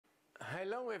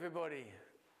Hello everybody,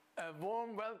 a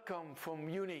warm welcome from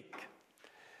Munich.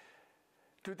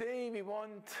 Today we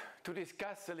want to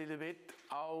discuss a little bit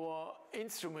our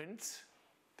instruments,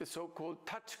 the so-called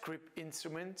TOUCHGRIP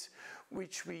instruments,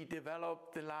 which we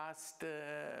developed the last,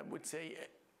 I would say,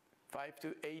 5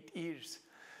 to 8 years.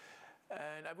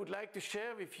 And I would like to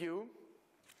share with you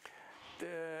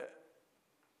the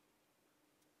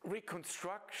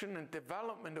reconstruction and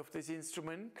development of this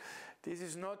instrument. This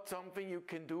is not something you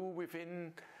can do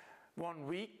within 1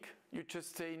 week. You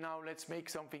just say, now let's make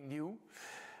something new.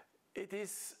 It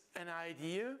is an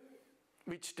idea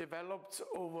which developed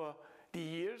over the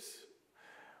years.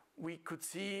 We could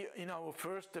see in our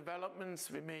first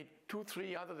developments, we made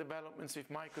 2-3 other developments with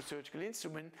microsurgical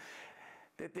instrument,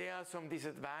 that there are some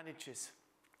disadvantages.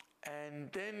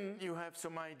 And then you have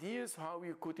some ideas how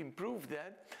you could improve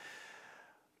that.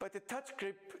 But the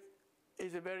TOUCHGRIP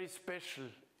is a very special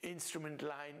instrument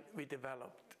line we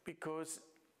developed, because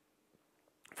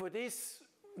for this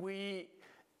we,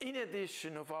 in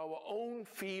addition of our own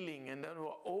feeling and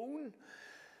our own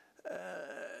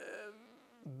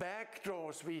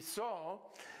backdoors we saw,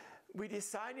 we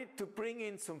decided to bring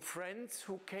in some friends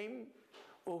who came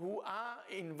or who are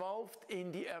involved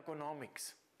in the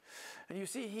ergonomics. And you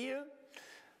see here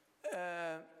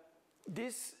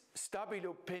this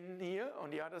stabilo pin here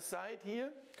on the other side here.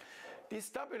 This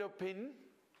stabilo pin,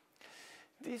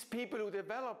 these people who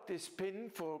developed this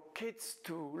pin for kids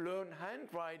to learn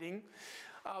handwriting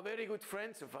are very good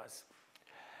friends of us.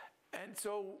 And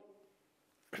so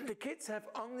the kids have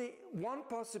only one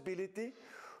possibility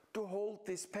to hold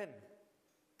this pen.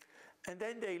 And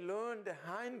then they learn the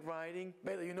handwriting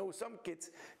better. You know, some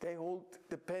kids, they hold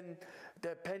the pen,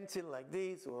 the pencil like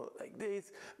this or like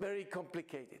this, very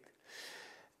complicated.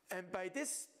 And by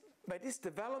this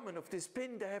development of this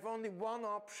pin, they have only one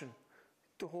option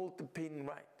to hold the pin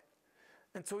right.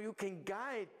 And so you can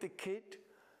guide the kid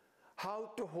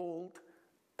how to hold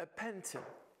a pencil.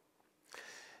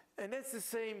 And that's the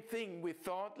same thing we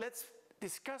thought. Let's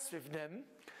discuss with them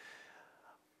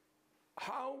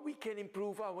how we can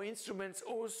improve our instruments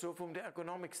also from the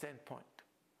ergonomic standpoint.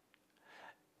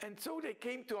 And so they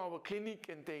came to our clinic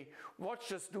and they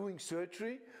watched us doing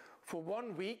surgery for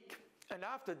 1 week. And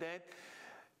after that,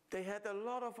 they had a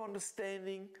lot of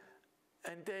understanding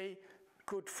and they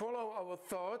could follow our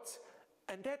thoughts.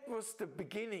 And that was the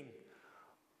beginning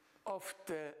of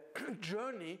the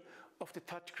journey of the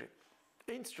TOUCHGRIP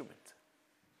instrument.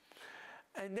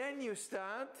 And then you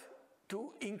start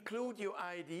to include your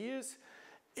ideas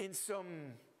in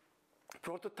some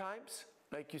prototypes,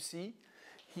 like you see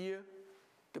here.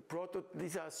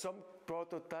 These are some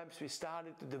prototypes we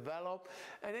started to develop,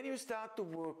 and then you start to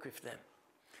work with them.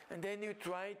 And then you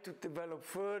try to develop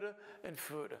further and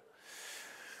further.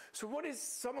 So what is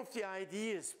some of the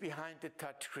ideas behind the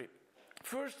TOUCHGRIP?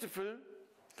 First of all,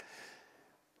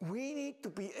 we need to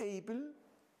be able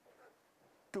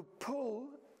to pull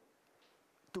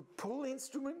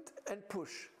instrument and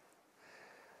push.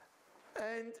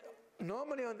 And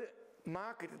normally on the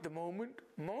market at the moment,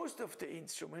 most of the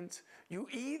instruments, you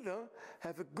either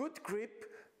have a good grip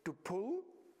to pull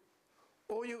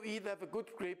or you either have a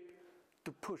good grip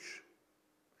to push.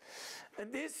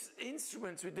 And these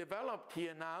instruments we developed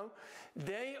here now,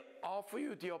 they offer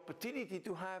you the opportunity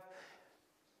to have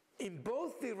in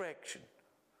both directions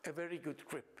a very good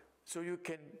grip. So you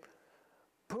can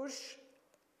push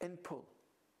and pull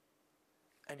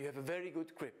and you have a very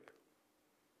good grip.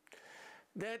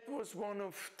 That was one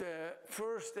of the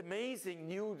first amazing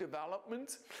new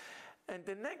developments. And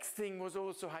the next thing was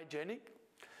also hygienic.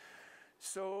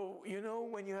 So, you know,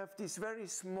 when you have these very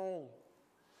small,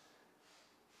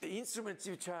 the instruments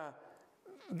which are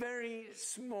very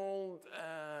small,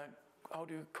 how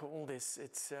do you call this?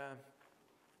 It's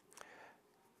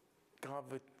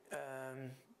covered.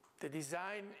 The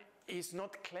design is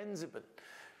not cleansable.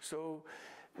 So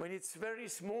when it's very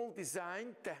small design,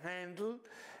 the handle,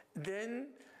 then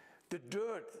the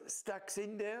dirt stucks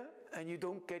in there and you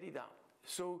don't get it out.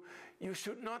 So you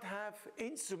should not have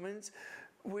instruments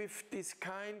with this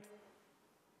kind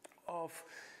of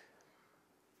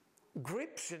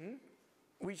gription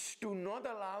which do not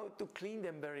allow to clean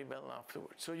them very well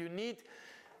afterwards. So you need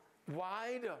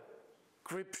wider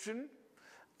gription,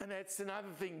 and that's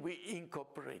another thing we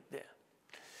incorporate there.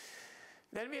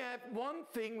 Then we have one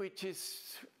thing which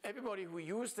is, everybody who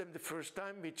used them the first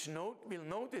time will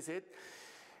notice it,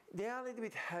 they are a little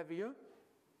bit heavier,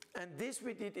 and this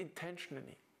we did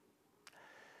intentionally.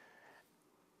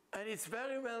 And it's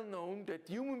very well known that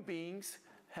human beings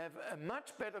have a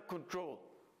much better control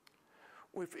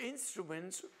with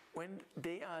instruments when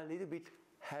they are a little bit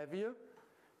heavier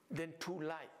than too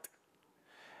light.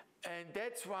 And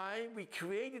that's why we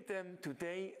created them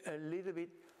today a little bit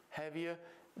heavier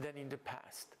than in the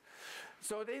past.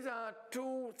 So these are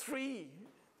 2, 3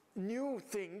 new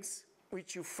things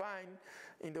which you find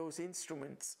in those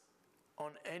instruments,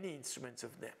 on any instruments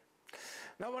of them.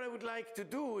 Now what I would like to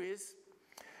do is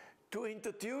to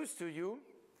introduce to you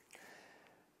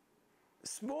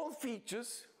small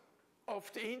features of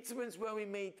the instruments where we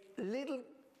made little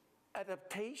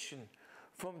adaptation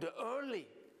from the early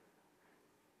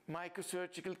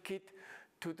microsurgical kit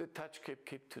to the TOUCHGRIP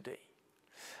kit today.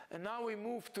 And now we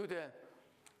move to the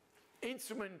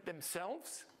instrument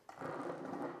themselves.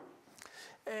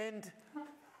 And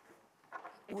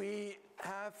we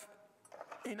have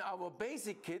in our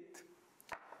basic kit,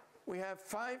 we have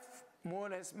 5 more or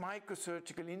less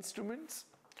microsurgical instruments.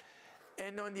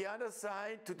 And on the other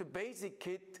side, to the basic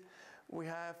kit, we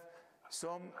have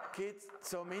some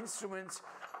instruments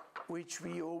which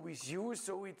we always use.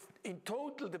 So in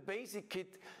total, the basic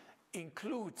kit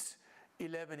includes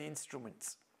 11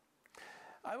 instruments.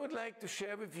 I would like to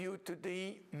share with you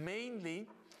today mainly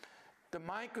the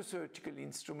microsurgical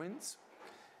instruments,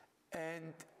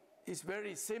 and it's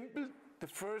very simple. The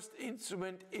first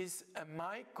instrument is a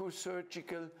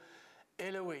microsurgical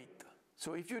elevator.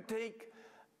 So if you take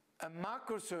a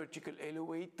macrosurgical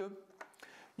elevator,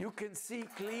 you can see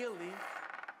clearly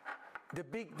the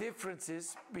big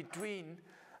differences between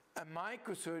a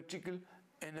microsurgical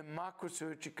and a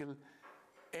macrosurgical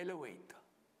elevator.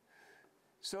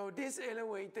 So this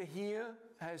elevator here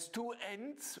has 2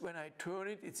 ends. When I turn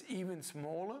it, it's even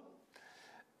smaller.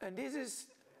 And this is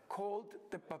called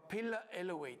the papilla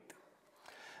elevator.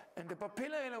 And the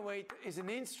papilla elevator is an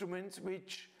instrument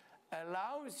which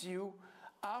allows you,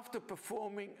 after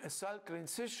performing a sulcal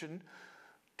incision,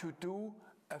 to do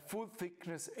a full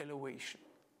thickness elevation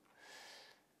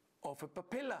of a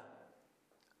papilla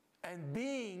and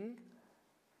being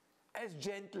as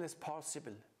gentle as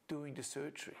possible during the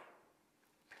surgery.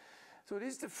 So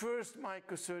this is the first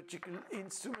microsurgical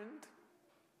instrument.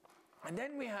 And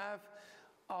then we have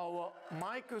our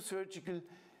microsurgical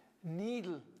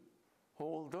needle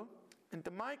holder. And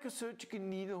the microsurgical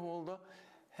needle holder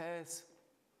has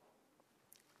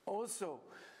also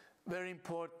very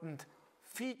important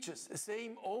features.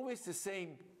 Always the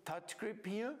same touch grip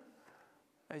here,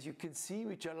 as you can see,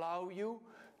 which allow you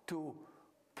to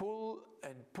pull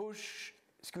and push,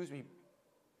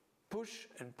 push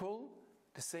and pull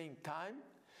at the same time.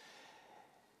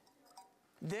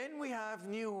 Then we have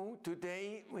new,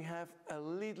 today we have a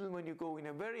little, when you go in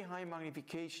a very high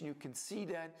magnification, you can see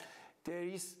that there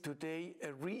is today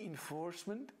a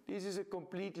reinforcement. This is a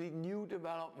completely new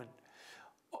development.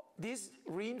 This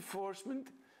reinforcement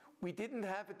we didn't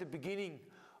have at the beginning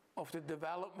of the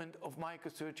development of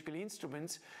microsurgical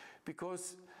instruments,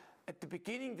 because at the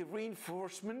beginning the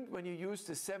reinforcement, when you use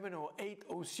the 7 or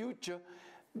 8-0 suture,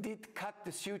 did cut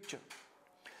the suture.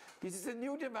 This is a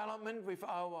new development with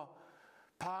our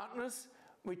partners,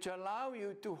 which allow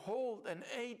you to hold an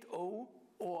 8-0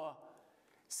 or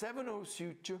 7-0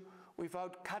 suture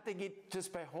without cutting it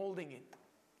just by holding it.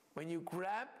 When you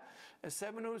grab a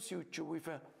 7-0 suture with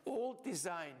an old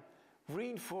design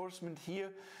reinforcement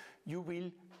here, you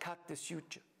will cut the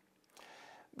suture.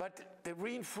 But the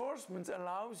reinforcement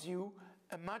allows you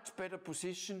a much better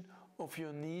position of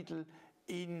your needle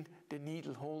in the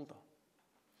needle holder.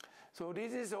 So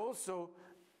this is also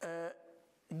a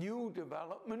new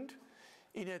development.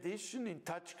 In addition, in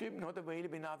TOUCHGRIP, not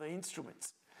available in other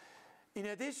instruments. In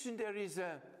addition, there is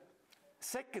a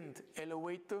second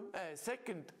elevator,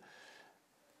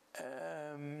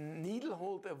 needle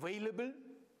hold available,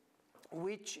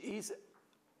 which is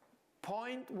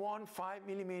 0.15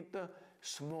 millimeter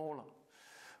smaller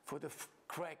for the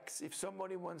cracks. If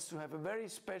somebody wants to have a very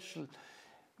special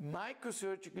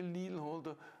microsurgical needle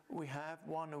holder, we have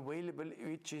one available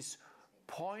which is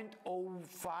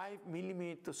 0.05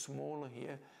 millimeter smaller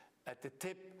here at the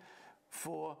tip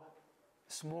for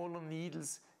smaller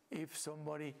needles if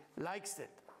somebody likes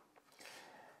that.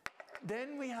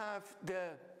 Then we have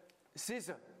the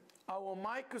scissor. Our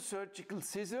microsurgical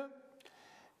scissor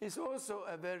is also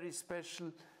a very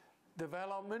special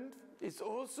development. It's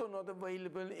also not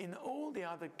available in all the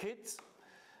other kits.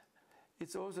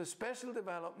 It's also a special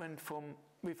development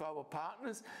with our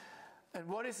partners. And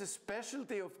what is the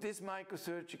specialty of this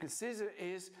microsurgical scissor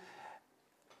is,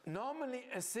 normally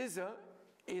a scissor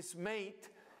is made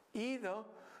either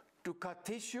to cut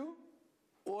tissue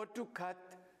or to cut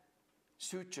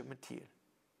suture material.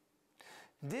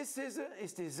 This scissor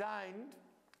is designed,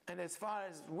 and as far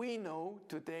as we know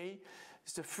today,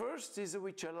 it's the first scissor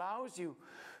which allows you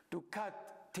to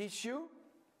cut tissue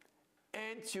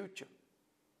and suture.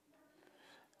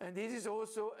 And this is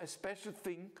also a special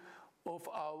thing of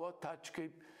our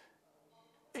TOUCHGRIP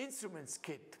Instruments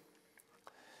kit.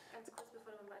 Ganz kurz,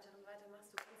 bevor du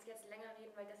weitermachst, du kannst jetzt länger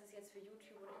reden, weil das ist jetzt für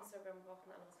YouTube und Instagram braucht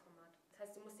ein anderes Format. Das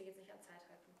heißt, du musst dir jetzt nicht an Zeit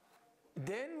halten.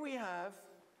 Then we have,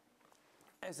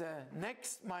 as a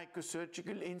next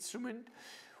microsurgical instrument,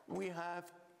 we have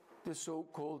the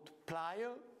so-called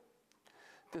plier,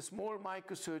 the small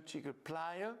microsurgical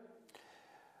plier,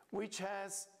 which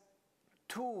has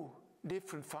two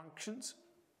different functions.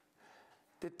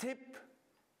 The tip,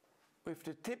 with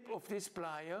the tip of this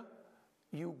plier,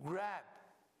 you grab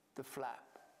the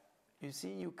flap. You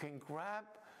see, you can grab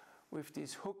with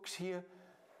these hooks here,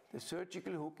 the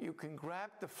surgical hook, you can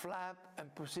grab the flap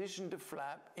and position the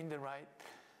flap in the right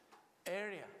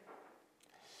area.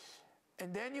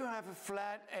 And then you have a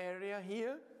flat area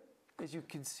here, as you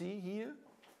can see here.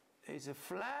 There's a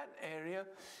flat area,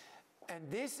 and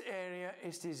this area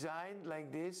is designed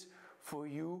like this for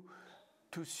you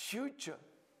to suture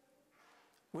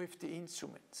with the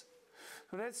instruments.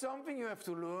 So that's something you have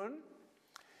to learn.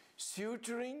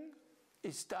 Suturing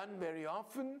is done very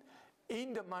often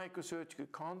in the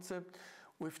microsurgical concept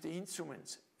with the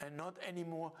instruments and not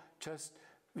anymore just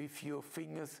with your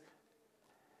fingers.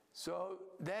 So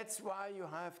that's why you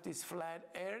have this flat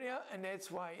area, and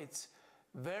that's why it's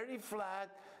very flat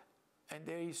and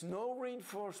there is no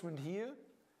reinforcement here.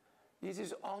 This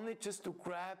is only just to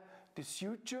grab the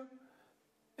suture,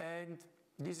 and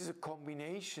this is a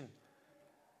combination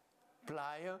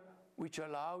plier which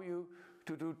allow you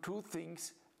to do two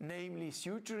things, namely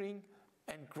suturing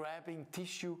and grabbing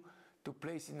tissue to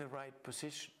place in the right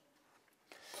position.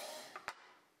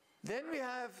 Then we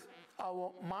have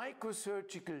our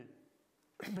microsurgical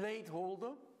blade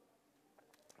holder.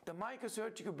 The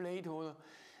microsurgical blade holder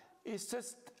is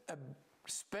just a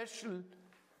special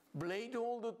blade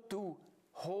holder to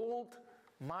hold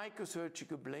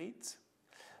microsurgical blades.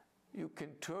 You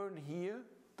can turn here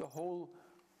the whole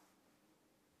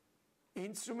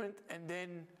instrument, and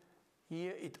then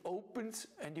here it opens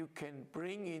and you can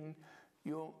bring in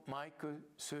your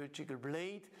microsurgical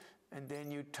blade, and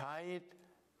then you tie it,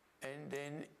 and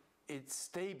then it's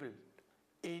stable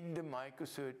in the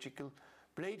microsurgical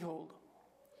blade holder.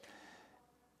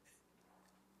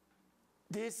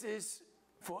 This is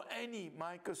for any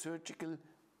microsurgical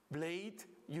blade,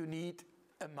 you need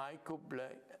a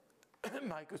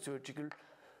microsurgical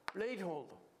blade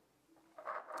holder.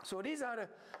 So these are the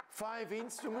 5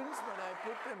 instruments, when I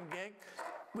put them again,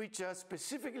 which are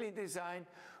specifically designed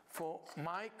for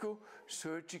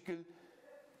microsurgical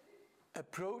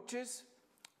approaches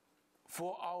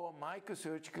for our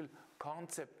microsurgical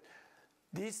concept.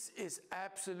 This is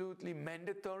absolutely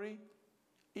mandatory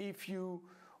if you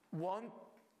want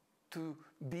to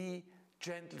be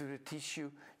gentle to the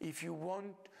tissue, if you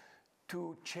want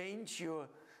to change your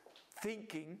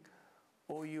thinking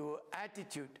or your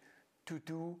attitude to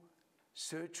do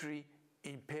surgery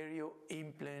in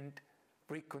perio-implant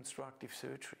reconstructive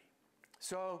surgery.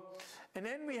 So, and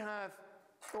then we have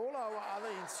all our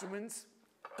other instruments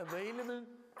available.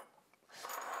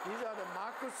 These are the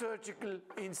macrosurgical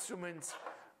instruments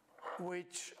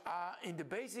which are in the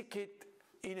basic kit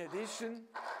in addition.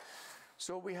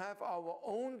 So we have our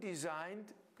own designed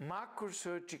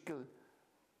macrosurgical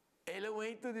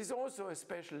elevator. This is also a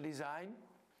special design.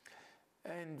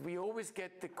 And we always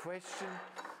get the question,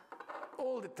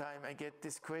 all the time I get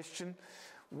this question,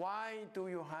 why do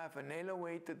you have an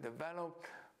elevator developed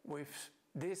with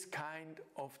this kind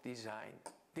of design?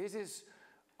 This is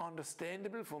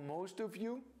understandable for most of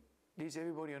you. This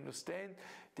everybody understands.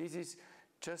 This is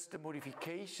just a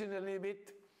modification a little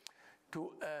bit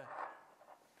to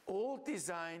a old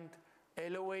designed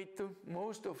elevator.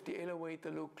 Most of the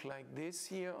elevator look like this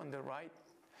here on the right.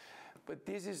 But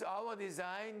this is our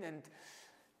design, and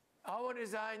our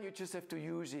design, you just have to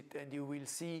use it and you will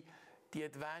see the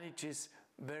advantages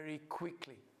very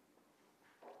quickly.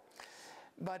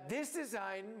 But this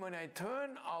design, when I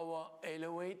turn our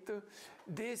elevator,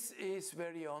 this is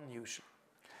very unusual.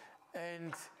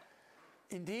 And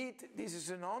indeed, this is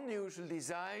an unusual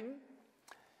design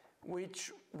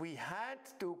which we had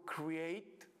to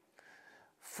create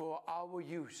for our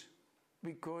use,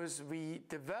 because we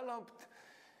developed,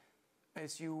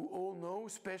 as you all know,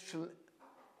 special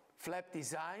flap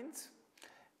designs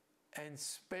and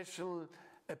special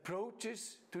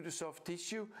approaches to the soft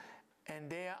tissue, and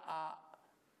there are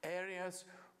areas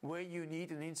where you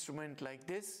need an instrument like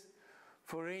this.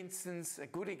 For instance, a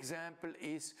good example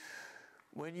is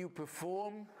when you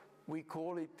perform, we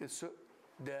call it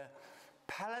the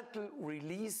palatal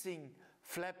releasing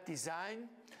flap design.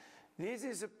 This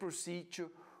is a procedure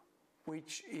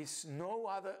which is no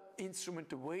other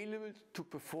instrument available to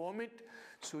perform it,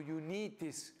 so you need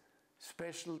this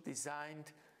special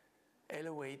designed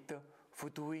elevator for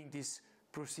doing this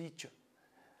procedure.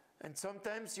 And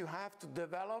sometimes you have to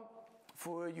develop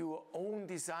for your own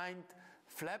designed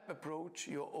flap approach,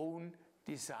 your own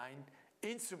designed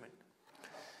instrument.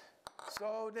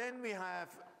 So then we have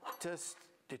just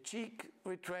the cheek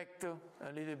retractor,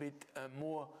 a little bit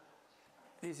more.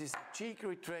 This is the cheek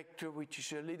retractor, which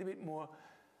is a little bit more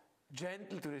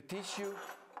gentle to the tissue,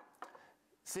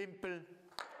 simple.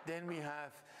 Then we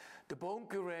have the bone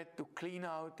curette to clean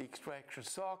out the extraction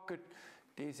socket.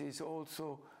 This is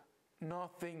also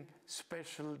nothing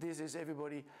special. This is,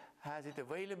 everybody has it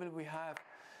available. We have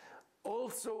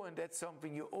also, and that's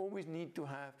something you always need to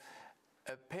have,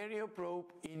 a perio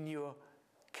probe in your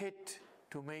kit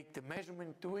to make the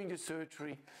measurement during the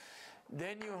surgery.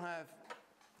 Then you have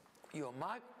your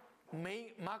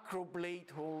macro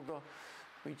blade holder,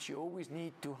 which you always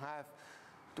need to have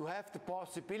the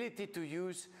possibility to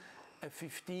use a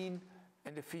 15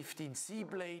 and a 15C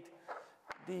blade.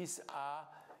 These are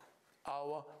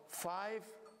our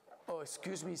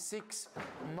 6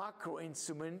 macro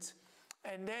instruments.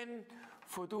 And then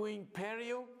for doing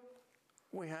perio,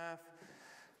 we have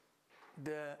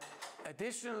the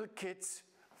additional kits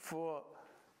for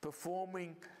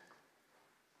performing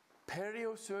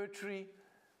perio surgery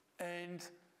and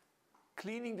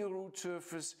cleaning the root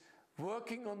surface,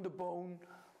 working on the bone,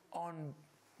 on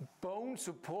bone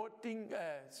supporting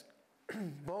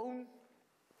bone,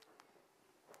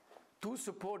 to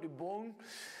support the bone.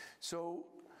 So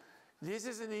this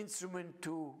is an instrument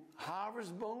to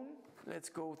harvest bone. Let's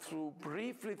go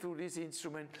briefly through this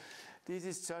instrument. This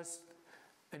is just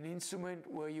an instrument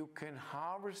where you can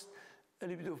harvest a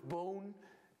little bit of bone,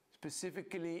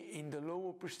 specifically in the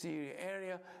lower posterior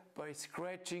area. By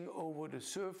scratching over the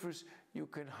surface, you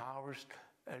can harvest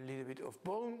a little bit of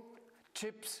bone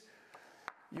chips.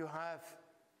 You have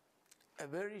a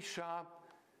very sharp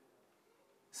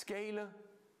scaler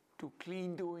to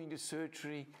clean during the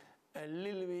surgery a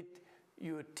little bit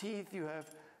your teeth. You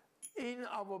have in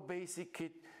our basic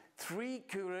kit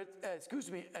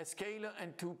a scaler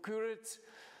and 2 curettes,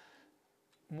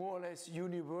 more or less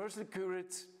universal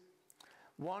curettes,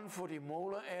 one for the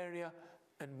molar area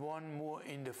and one more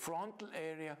in the frontal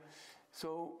area.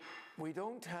 So we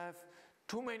don't have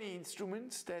too many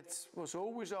instruments. That was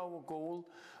always our goal,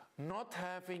 not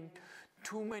having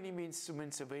too many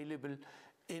instruments available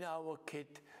in our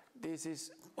kit. This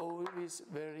is always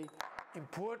very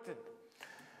important.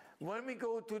 When we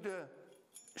go to the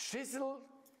chisel,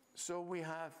 so we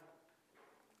have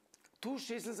 2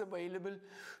 chisels available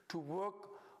to work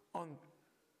on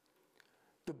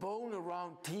the bone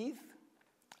around teeth,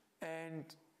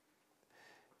 and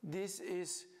this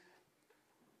is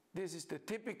the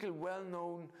typical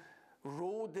well-known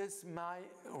Rhodes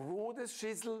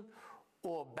chisel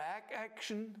or back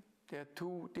action. There are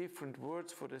 2 different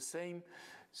words for the same.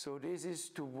 So this is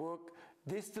to work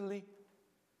distally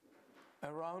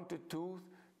around the tooth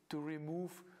to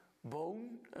remove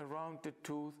bone around the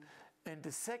tooth. And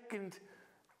the second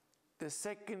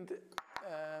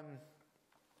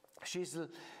chisel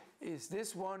is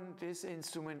this one. This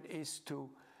instrument is to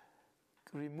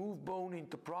remove bone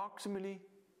interproximally.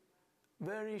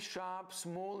 Very sharp,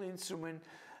 small instrument.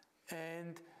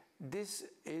 And this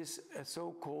is a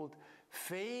so-called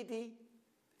fadey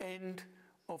end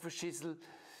of a chisel.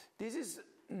 This is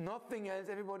nothing else.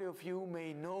 Everybody of you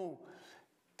may know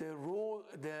the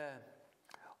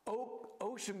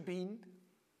ocean bean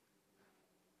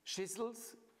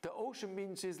chisels. The ocean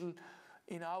bean chisel,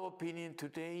 in our opinion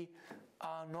today,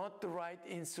 are not the right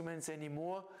instruments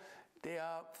anymore. They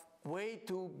are way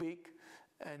too big,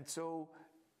 and so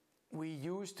we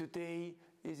use today,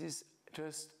 this is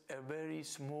just a very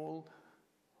small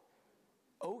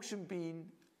ocean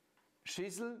bean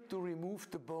chisel to remove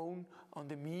the bone on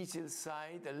the mesial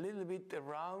side, a little bit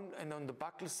around, and on the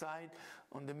buccal side,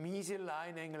 on the mesial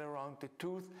line angle around the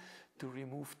tooth, to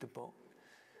remove the bone.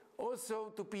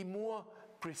 Also, to be more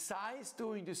precise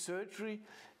during the surgery,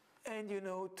 and you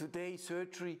know, today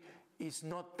surgery is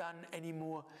not done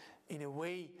anymore in a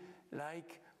way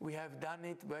like we have done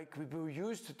it, like we were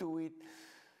used to do it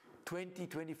 20,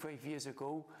 25 years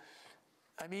ago.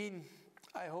 I mean,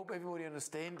 I hope everybody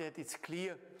understands that it's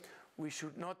clear we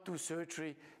should not do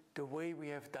surgery the way we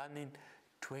have done it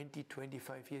 20,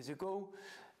 25 years ago.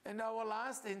 And our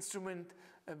last instrument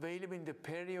available in the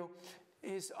perio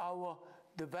is our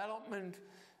development,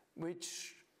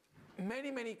 which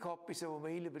many copies are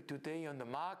available today on the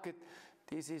market.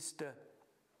 This is the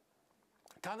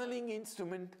tunneling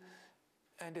instrument.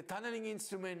 And the tunneling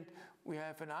instrument, we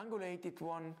have an angulated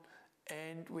one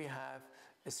and we have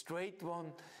a straight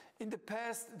one. In the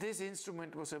past, this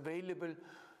instrument was available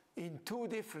in 2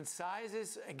 different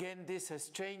sizes. Again, this has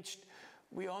changed.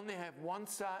 We only have one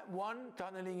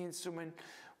tunneling instrument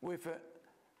with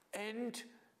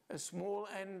a small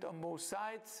end on both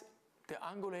sides, the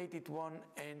angulated one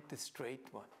and the straight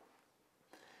one.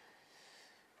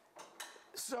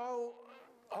 So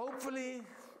hopefully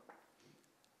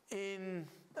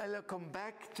I'll come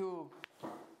back to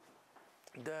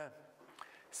the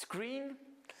screen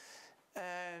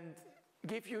and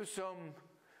give you some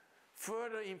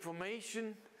further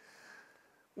information.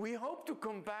 We hope to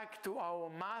come back to our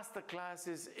master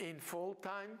classes in fall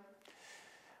time.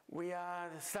 We are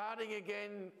starting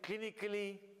again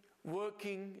clinically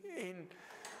working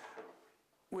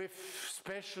with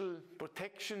special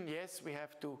protection. Yes, we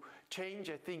have to change.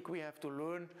 I think we have to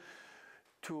learn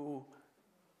to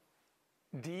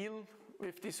deal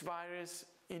with this virus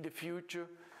in the future.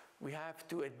 We have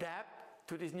to adapt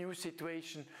to this new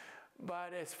situation.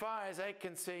 But as far as I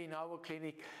can say in our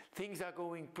clinic, things are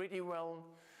going pretty well.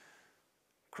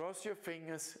 Cross your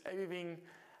fingers. Everything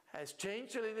has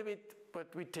changed a little bit,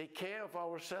 but we take care of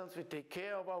ourselves, we take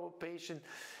care of our patient.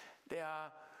 There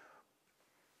are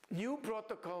new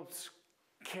protocols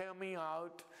coming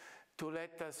out to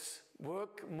let us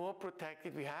work more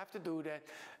protected. We have to do that.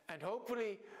 And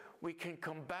hopefully we can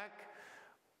come back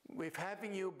with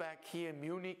having you back here in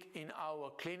Munich in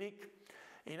our clinic,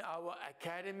 in our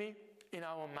academy, in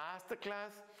our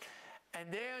masterclass.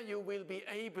 And there you will be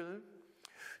able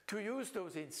to use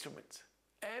those instruments.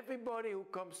 Everybody who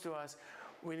comes to us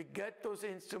will get those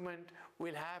instruments,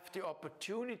 will have the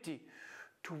opportunity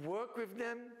to work with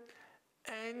them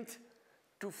and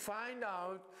to find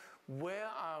out where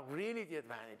are really the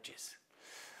advantages.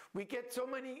 We get so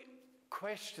many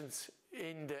questions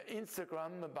in the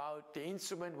Instagram about the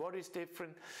instrument, what is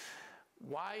different,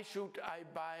 why should I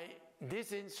buy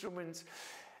these instruments?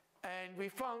 And we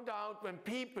found out when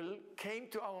people came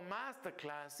to our master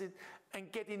classes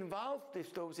and get involved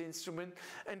with those instruments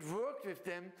and work with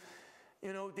them,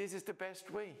 you know, this is the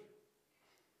best way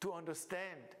to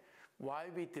understand why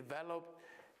we developed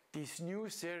this new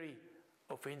series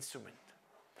of instruments.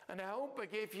 And I hope I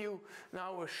gave you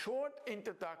now a short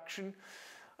introduction.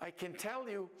 I can tell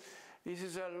you this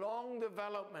is a long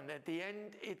development. At the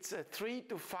end, it's a 3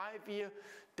 to 5 year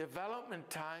development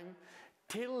time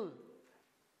till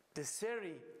the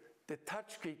series, the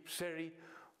TOUCHGRIP series,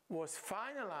 was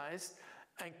finalized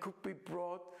and could be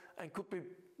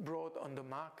brought on the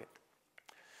market.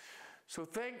 So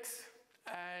thanks,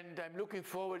 and I'm looking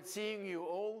forward to seeing you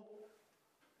all.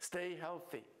 Stay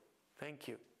healthy. Thank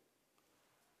you.